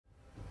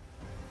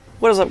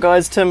What is up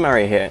guys, Tim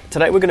Murray here.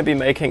 Today we're going to be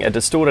making a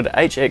distorted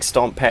HX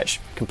Stomp patch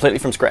completely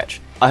from scratch.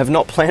 I have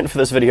not planned for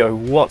this video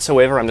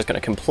whatsoever, I'm just going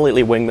to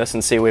completely wing this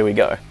and see where we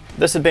go.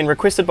 This had been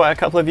requested by a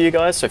couple of you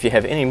guys, so if you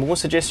have any more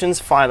suggestions,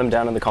 fire them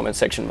down in the comment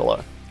section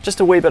below. Just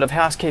a wee bit of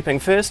housekeeping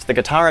first. The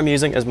guitar I'm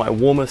using is my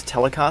Warmoth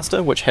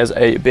Telecaster, which has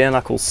a bare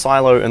knuckle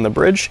silo in the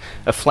bridge,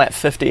 a flat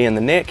 50 in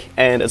the neck,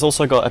 and it's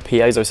also got a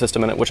piezo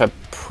system in it, which I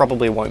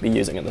probably won't be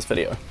using in this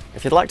video.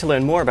 If you'd like to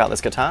learn more about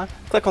this guitar,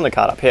 click on the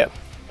card up here.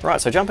 Right,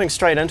 so jumping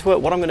straight into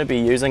it, what I'm going to be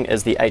using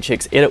is the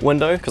HX edit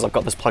window, because I've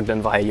got this plugged in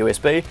via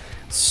USB.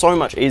 So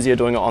much easier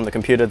doing it on the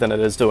computer than it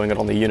is doing it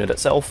on the unit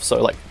itself,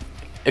 so like,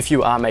 if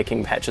you are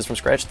making patches from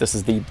scratch, this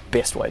is the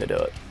best way to do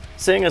it.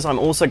 Seeing as I'm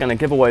also going to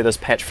give away this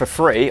patch for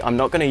free, I'm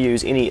not going to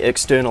use any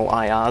external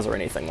IRs or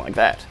anything like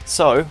that.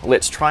 So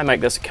let's try and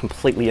make this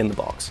completely in the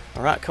box.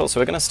 Alright, cool, so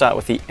we're going to start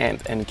with the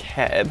amp and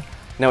cab.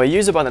 Now a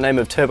user by the name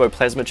of Turbo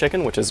Plasma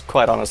Chicken, which is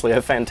quite honestly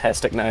a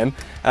fantastic name,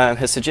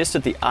 has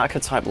suggested the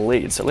archetype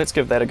lead, so let's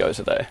give that a go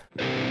today.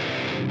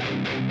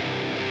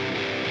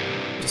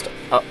 Just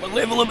up the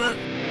level a bit.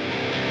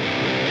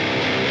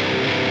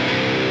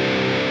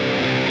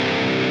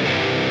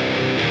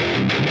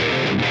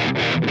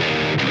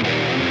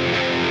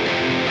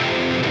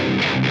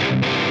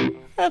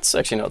 That's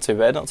actually not too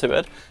bad, not too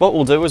bad. What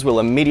we'll do is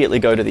we'll immediately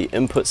go to the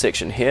input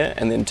section here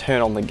and then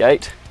turn on the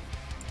gate.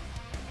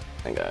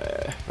 And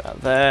go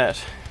about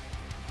that,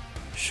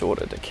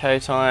 shorter decay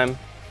time,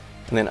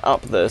 and then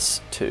up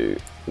this to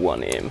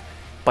 1M.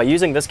 By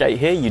using this gate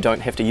here, you don't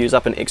have to use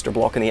up an extra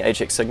block in the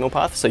HX signal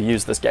path, so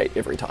use this gate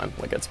every time,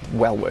 like it's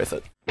well worth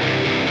it.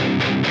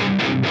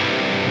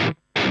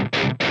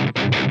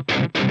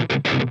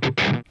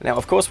 Now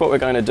of course what we're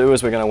going to do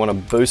is we're going to want to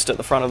boost at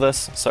the front of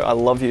this, so I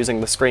love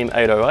using the Scream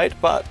 808,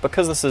 but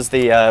because this is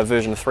the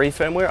version 3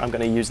 firmware, I'm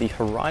going to use the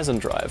Horizon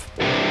drive.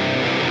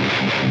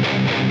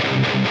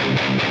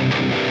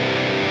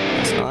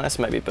 That's nice,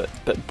 maybe a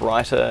bit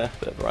brighter,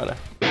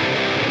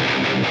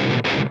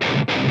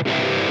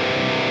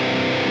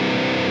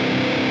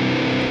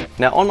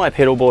 Now on my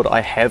pedal board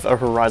I have a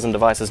Horizon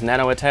Devices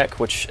Nano Attack,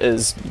 which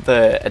is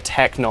the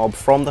attack knob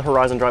from the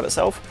Horizon drive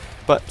itself,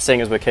 but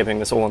seeing as we're keeping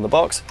this all in the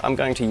box, I'm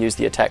going to use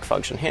the attack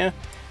function here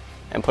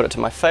and put it to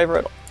my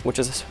favourite, which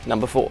is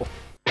number 4.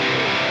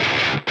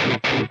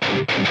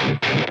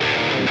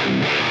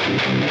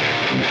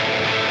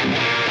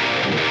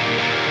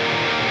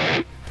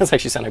 That's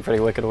actually sounding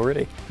pretty wicked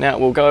already. Now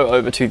we'll go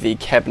over to the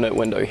cabinet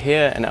window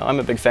here, and now I'm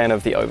a big fan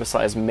of the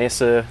oversized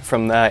Messer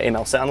from the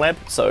ML Sound Lab,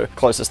 so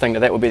closest thing to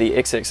that would be the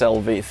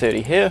XXL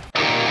V30 here.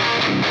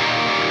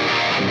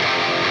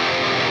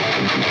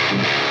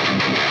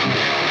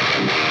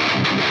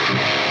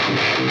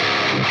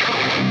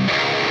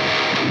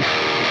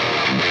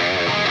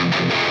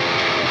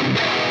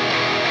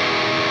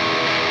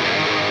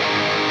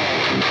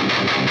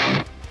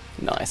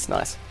 Nice,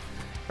 nice.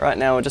 Right,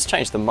 now we'll just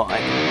change the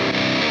mic.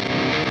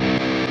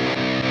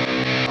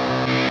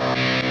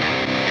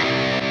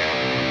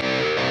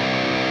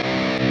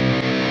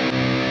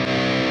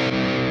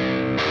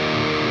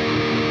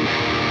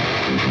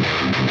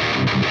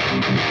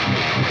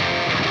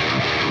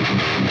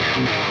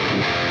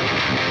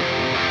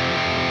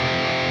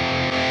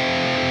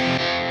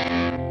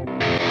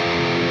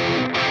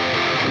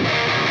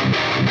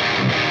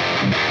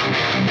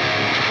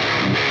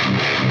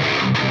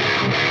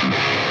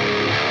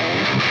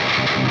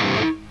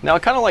 Now I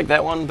kind of like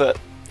that one, but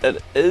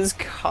it is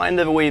kind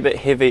of a wee bit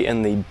heavy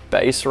in the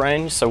bass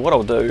range, so what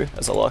I'll do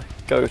is I'll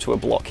go to a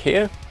block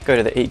here, go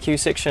to the EQ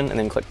section, and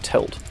then click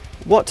Tilt.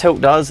 What Tilt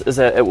does is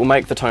that it will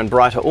make the tone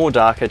brighter or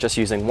darker just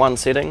using one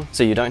setting,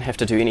 so you don't have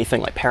to do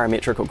anything like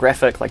parametric or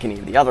graphic like any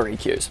of the other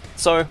EQs.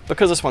 So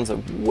because this one's a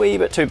wee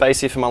bit too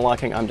bassy for my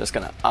liking, I'm just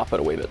going to up it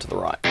a wee bit to the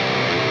right.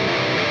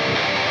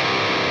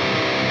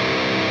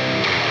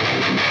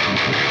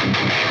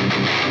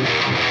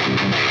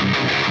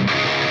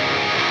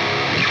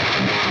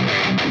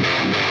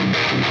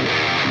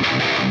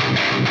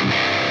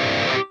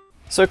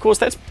 So of course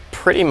that's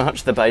pretty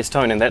much the bass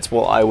tone, and that's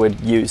what I would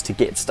use to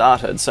get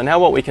started. So now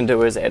what we can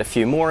do is add a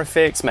few more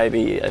effects,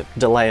 maybe a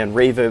delay and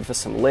reverb for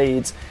some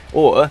leads,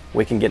 or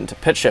we can get into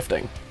pitch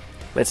shifting.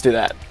 Let's do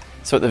that.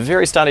 So at the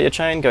very start of your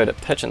chain, go to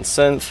pitch and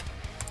synth,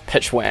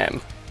 pitch wham,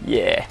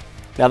 yeah.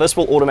 Now this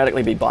will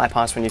automatically be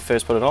bypassed when you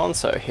first put it on,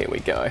 so here we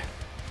go.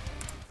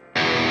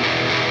 And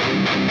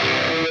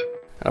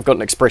I've got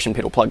an expression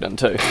pedal plugged in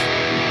too,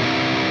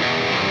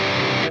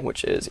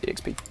 which is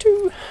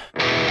EXP2.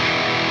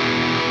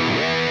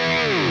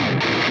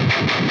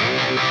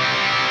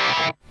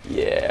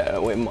 Yeah,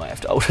 we might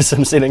have to alter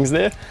some settings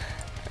there.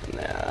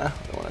 Now,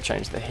 we want to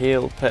change the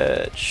heel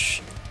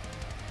pitch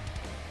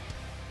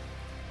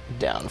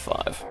down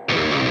 5.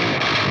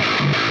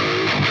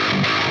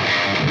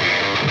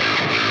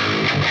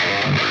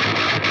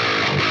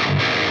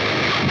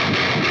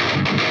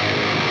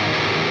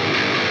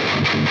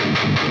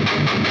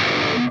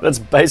 That's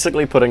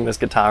basically putting this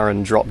guitar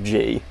in drop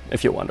G,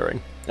 if you're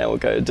wondering. Now we'll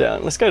go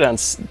down, let's go down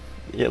to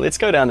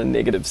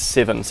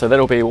 -7, so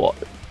that'll be what,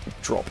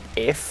 drop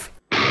F?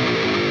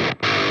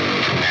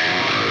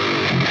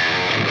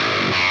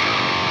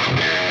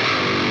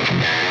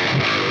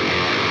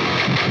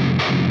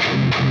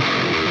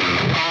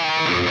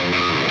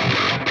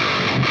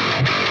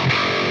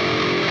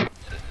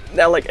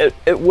 Now, like,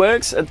 it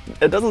works,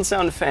 it doesn't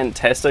sound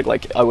fantastic,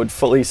 like, I would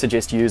fully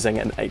suggest using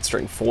an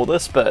 8-string for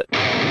this, but...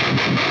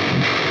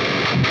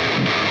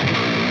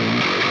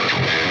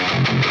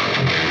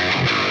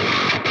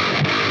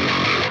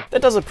 that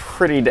does a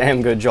pretty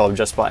damn good job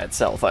just by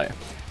itself, eh?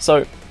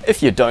 So,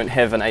 if you don't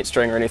have an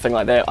 8-string or anything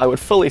like that, I would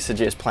fully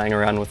suggest playing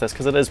around with this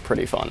because it is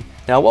pretty fun.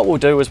 Now what we'll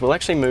do is we'll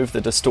actually move the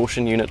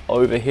distortion unit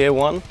over here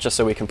one, just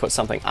so we can put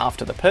something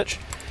after the pitch.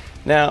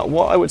 Now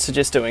what I would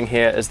suggest doing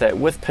here is that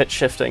with pitch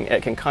shifting,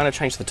 it can kind of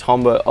change the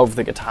timbre of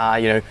the guitar,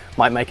 you know,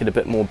 might make it a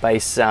bit more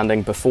bass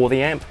sounding before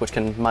the amp, which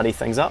can muddy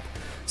things up.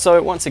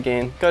 So once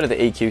again, go to the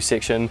EQ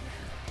section.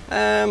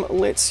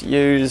 Let's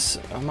use,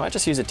 I might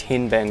just use a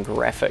 10-band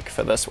graphic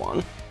for this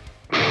one.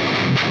 I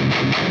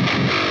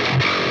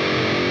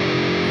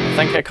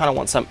think I kind of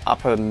want some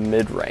upper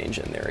mid-range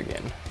in there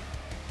again.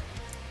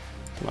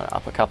 I'm going to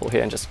up a couple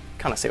here and just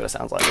kind of see what it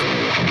sounds like.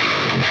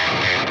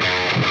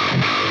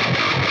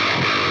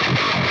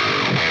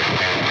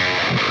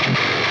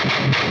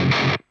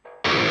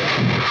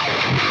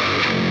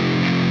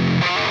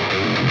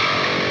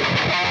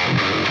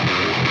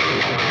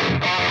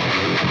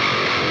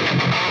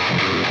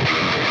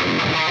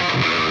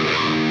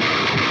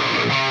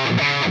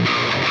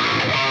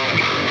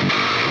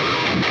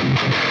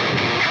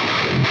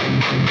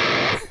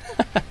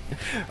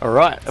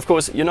 Alright, of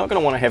course you're not going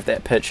to want to have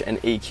that pitch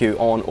and EQ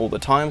on all the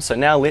time, so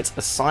now let's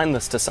assign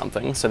this to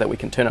something so that we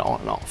can turn it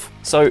on and off.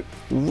 So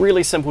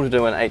really simple to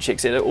do in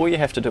HX Edit. All you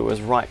have to do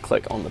is right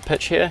click on the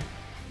pitch here,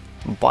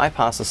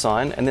 bypass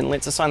assign, and then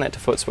let's assign that to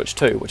foot switch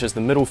 2, which is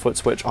the middle foot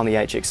switch on the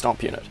HX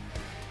Stomp unit.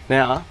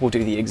 Now we'll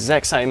do the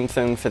exact same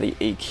thing for the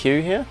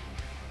EQ here,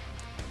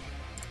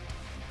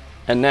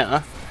 and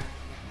now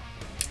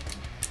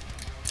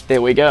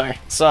there we go.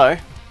 So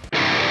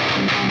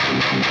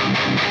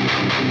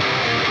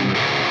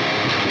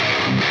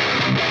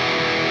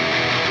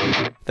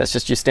that's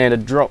just your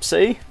standard drop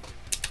C,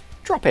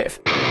 drop F.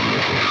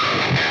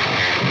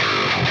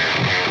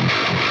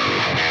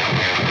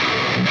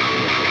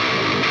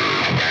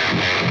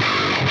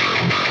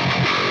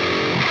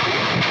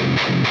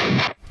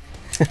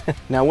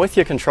 Now with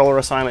your controller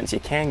assignments you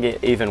can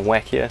get even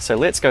wackier, so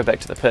let's go back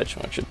to the pitch.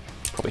 I should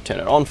probably turn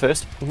it on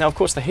first. Now of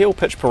course the heel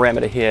pitch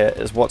parameter here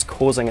is what's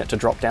causing it to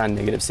drop down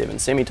 -7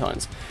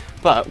 semitones.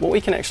 But what we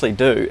can actually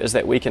do is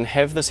that we can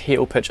have this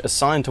heel pitch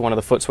assigned to one of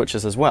the foot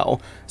switches as well,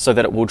 so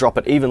that it will drop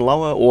it even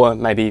lower or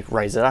maybe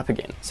raise it up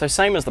again. So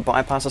same as the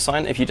bypass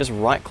assign, if you just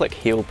right click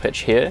heel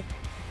pitch here,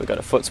 we go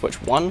to foot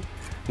switch 1.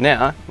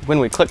 Now, when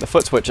we click the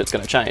foot switch, it's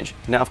going to change.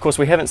 Now, of course,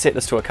 we haven't set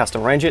this to a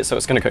custom range yet, so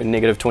it's going to go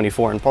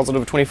 -24 and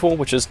 +24,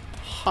 which is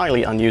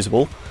highly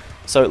unusable.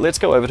 So let's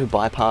go over to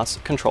bypass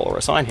controller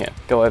assign here.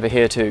 Go over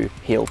here to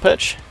heel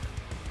pitch,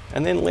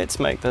 and then let's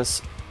make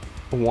this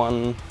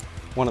one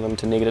of them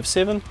to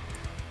 -7.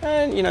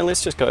 And you know,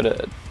 let's just go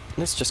to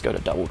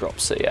double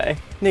drop C, eh?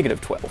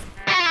 -12.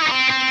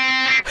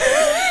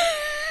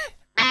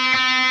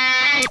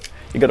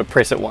 You got to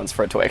press it once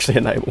for it to actually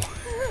enable.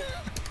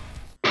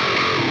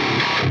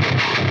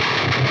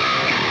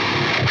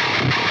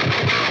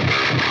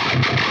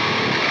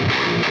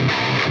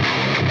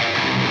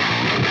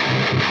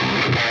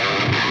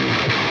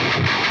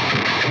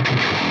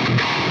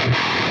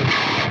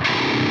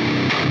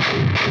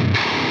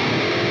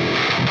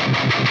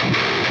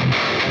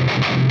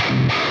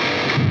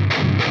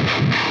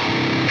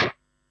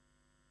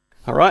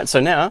 Alright, so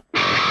now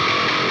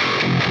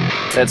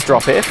let's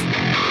drop F,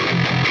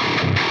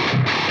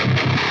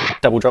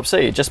 double drop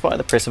C, just by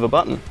the press of a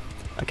button.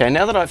 Okay,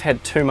 now that I've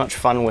had too much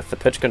fun with the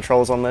pitch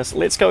controls on this,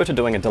 let's go to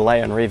doing a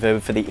delay and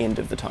reverb for the end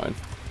of the tone.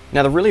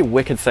 Now the really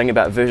wicked thing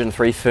about version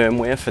 3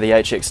 firmware for the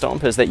HX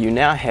Stomp is that you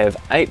now have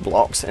 8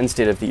 blocks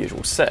instead of the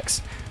usual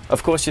 6.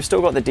 Of course you've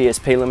still got the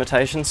DSP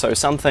limitation, so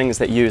some things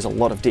that use a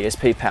lot of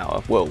DSP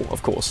power will,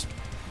 of course,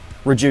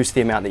 reduce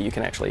the amount that you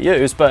can actually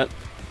use, but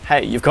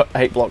hey, you've got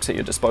 8 blocks at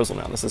your disposal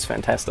now. This is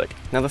fantastic.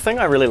 Now the thing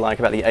I really like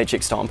about the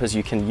HX Stomp is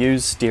you can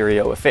use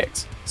stereo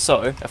effects.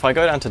 So if I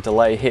go down to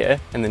delay here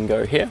and then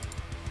go here,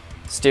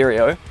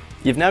 stereo,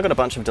 you've now got a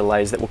bunch of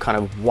delays that will kind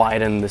of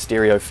widen the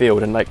stereo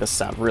field and make this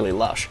sound really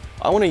lush.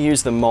 I want to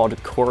use the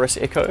mod chorus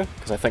echo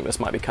because I think this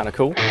might be kind of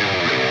cool.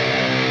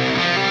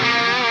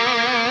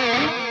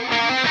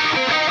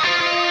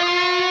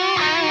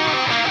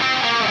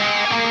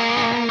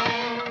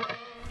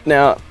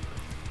 Now,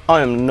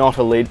 I am not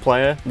a lead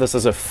player, this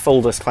is a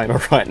full disclaimer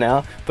right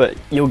now, but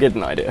you'll get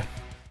an idea.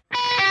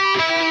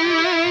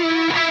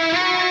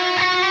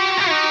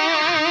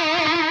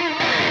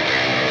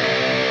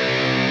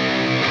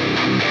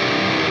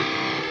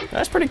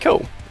 That's pretty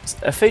cool.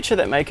 A feature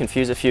that may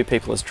confuse a few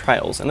people is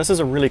trails, and this is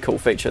a really cool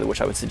feature which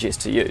I would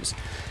suggest to use.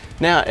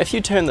 Now, if you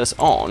turn this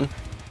on,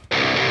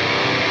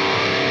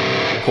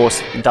 of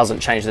course, it doesn't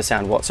change the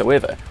sound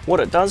whatsoever. What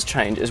it does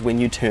change is when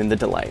you turn the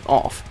delay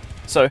off.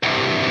 So,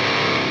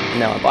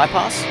 now I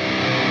bypass.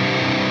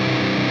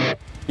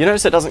 You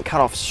notice it doesn't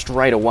cut off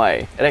straight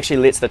away. It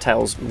actually lets the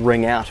tails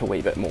ring out a wee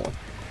bit more.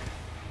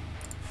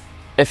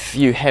 If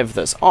you have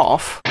this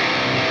off,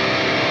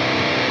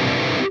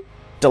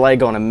 delay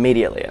gone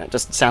immediately and it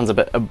just sounds a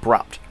bit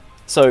abrupt.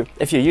 So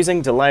if you're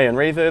using delay and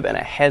reverb and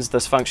it has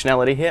this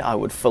functionality here, I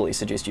would fully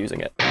suggest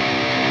using it.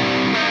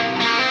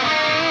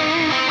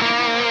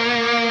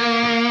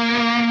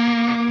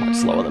 Might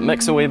slower the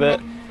mix a wee bit.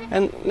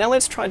 And now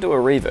let's try to do a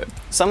reverb.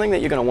 Something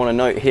that you're going to want to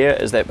note here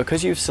is that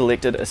because you've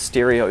selected a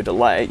stereo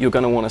delay, you're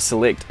going to want to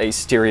select a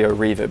stereo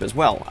reverb as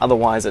well.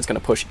 Otherwise it's going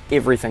to push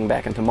everything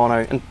back into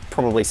mono and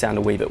probably sound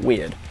a wee bit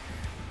weird.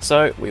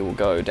 So we will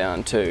go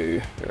down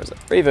to, where is it?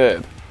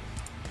 Reverb,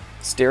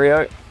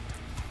 stereo,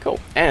 cool.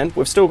 And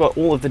we've still got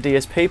all of the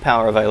DSP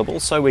power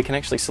available, so we can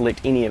actually select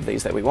any of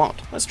these that we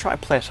want. Let's try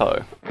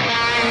plateau.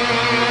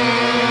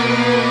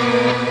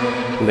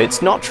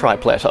 Let's not try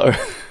plateau.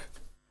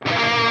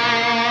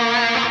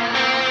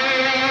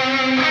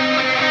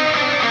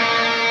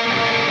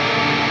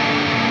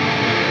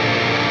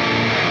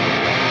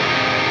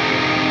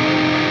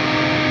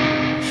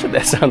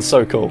 That sounds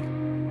so cool.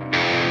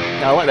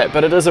 Now I like that,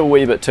 but it is a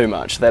wee bit too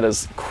much. That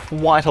is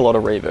quite a lot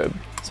of reverb.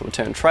 So we'll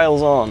turn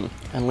trails on,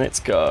 and let's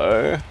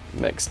go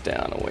mix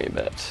down a wee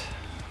bit,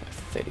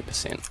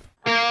 30%.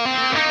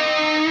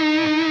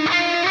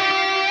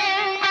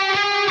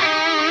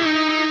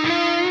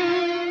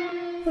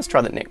 Let's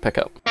try the neck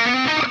pickup.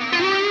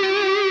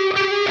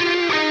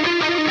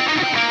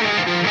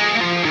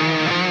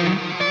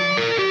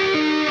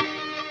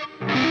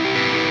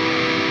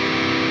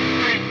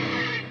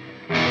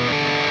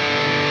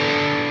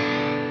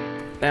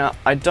 Now,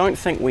 I don't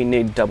think we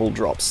need double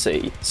drop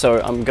C,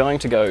 so I'm going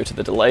to go to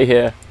the delay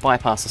here,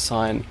 bypass the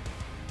sign,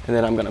 and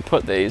then I'm going to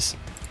put these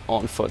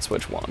on foot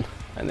switch 1,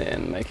 and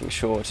then making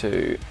sure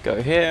to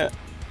go here,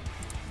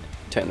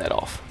 turn that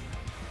off.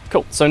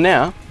 Cool, so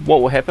now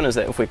what will happen is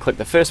that if we click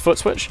the first foot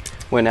switch,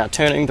 we're now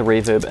turning the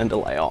reverb and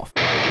delay off.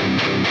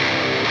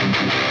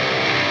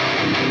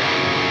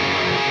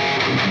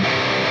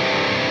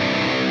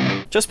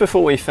 Just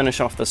before we finish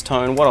off this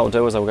tone, what I'll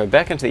do is I'll go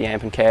back into the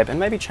amp and cab and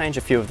maybe change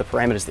a few of the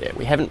parameters there.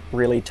 We haven't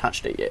really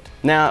touched it yet.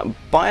 Now,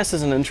 bias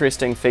is an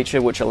interesting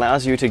feature which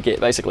allows you to get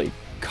basically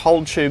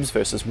cold tubes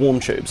versus warm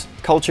tubes.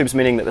 Cold tubes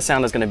meaning that the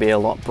sound is going to be a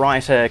lot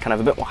brighter, kind of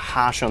a bit more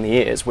harsh on the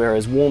ears,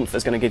 whereas warmth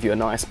is going to give you a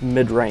nice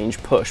mid-range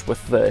push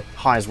with the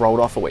highs rolled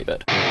off a wee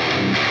bit.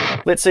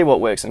 Let's see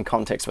what works in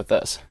context with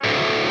this.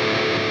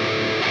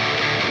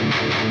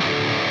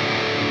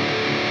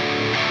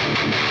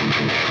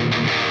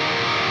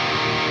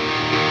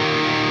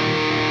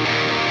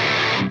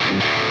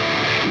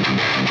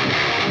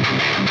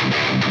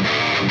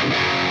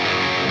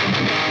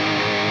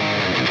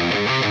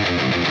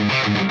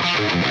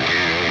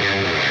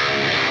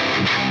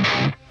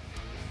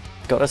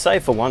 Gotta say,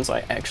 for once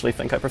I actually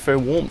think I prefer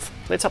warmth.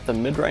 Let's up the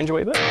mid-range a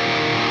wee bit.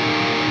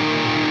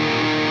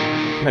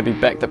 Maybe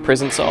back the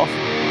presence off.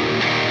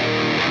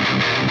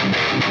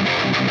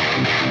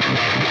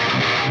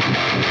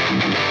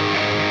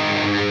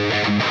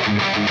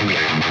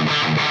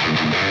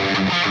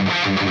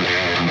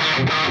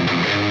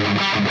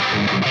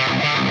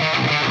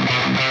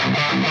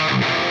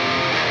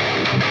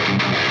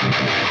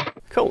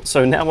 Cool,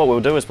 so now what we'll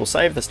do is we'll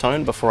save this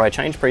tone before I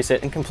change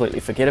preset and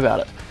completely forget about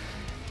it.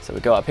 So we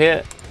go up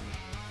here,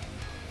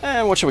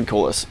 and what should we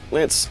call this?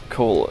 Let's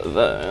call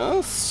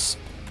this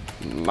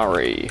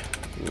Murray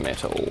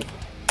Metal.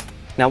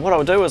 Now what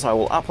I'll do is I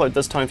will upload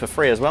this tone for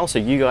free as well, so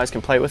you guys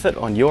can play with it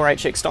on your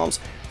HX Stomps.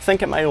 I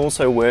think it may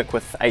also work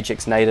with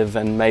HX Native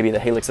and maybe the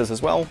Helixes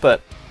as well,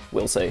 but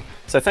we'll see.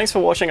 So thanks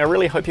for watching, I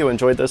really hope you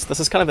enjoyed this. This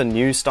is kind of a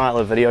new style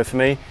of video for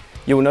me.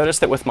 You will notice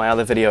that with my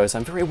other videos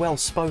I'm very well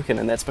spoken,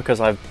 and that's because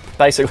I've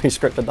basically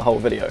scripted the whole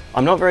video.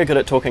 I'm not very good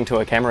at talking to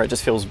a camera, it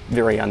just feels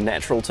very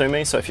unnatural to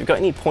me, so if you've got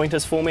any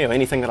pointers for me or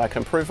anything that I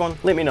can improve on,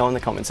 let me know in the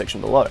comment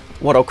section below.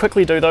 What I'll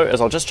quickly do though is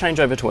I'll just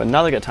change over to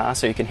another guitar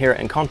so you can hear it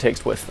in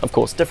context with, of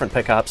course, different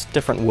pickups,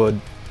 different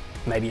wood,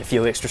 maybe a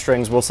few extra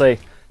strings, we'll see.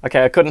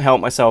 Okay, I couldn't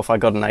help myself, I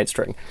got an 8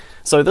 string.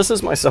 So this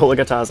is my Solar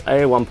Guitar's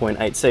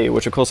A1.8C,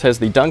 which of course has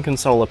the Duncan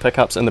Solar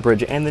pickups in the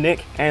bridge and the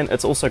neck, and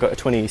it's also got a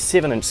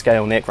 27-inch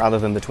scale neck rather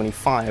than the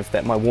 25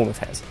 that my Warmoth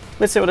has.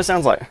 Let's see what it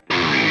sounds like.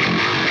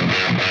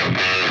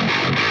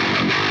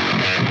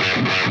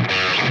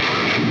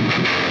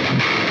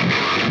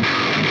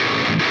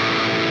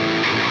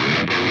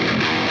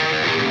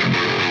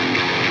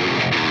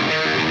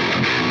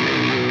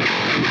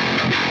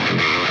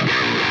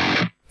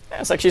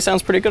 This actually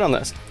sounds pretty good on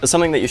this.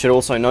 Something that you should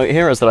also note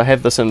here is that I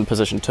have this in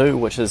position 2,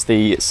 which is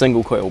the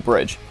single coil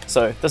bridge.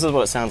 So this is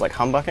what it sounds like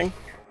humbucking.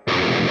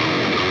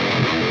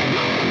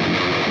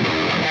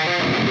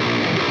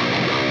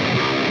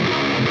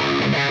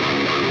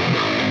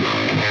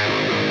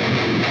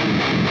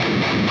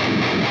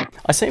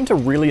 I seem to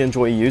really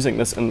enjoy using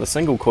this in the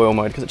single coil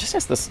mode because it just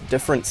has this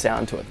different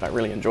sound to it that I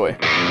really enjoy.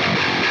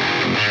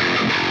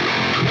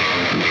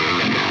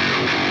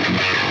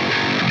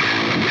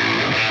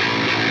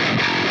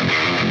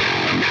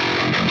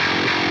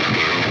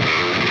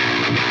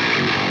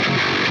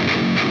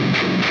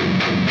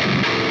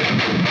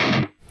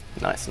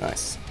 Nice,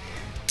 nice.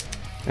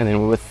 And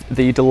then with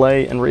the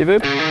delay and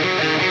reverb.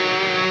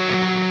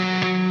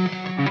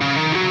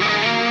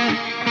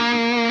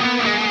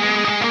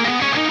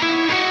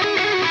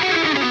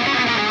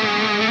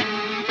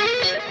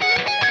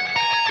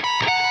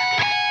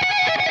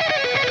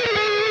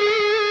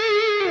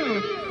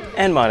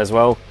 and might as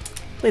well.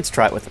 Let's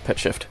try it with the pitch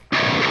shift.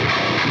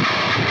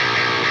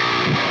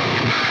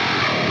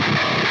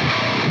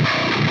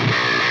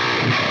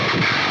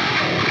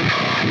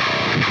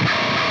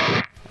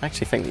 I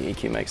actually think the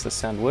EQ makes this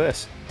sound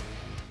worse.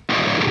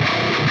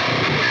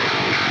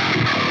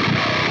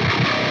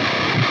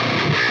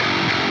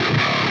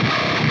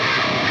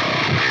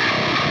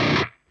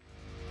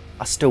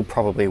 I still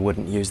probably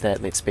wouldn't use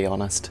that, let's be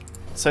honest.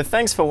 So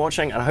thanks for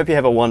watching, and I hope you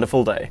have a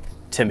wonderful day.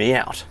 Timmy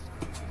out.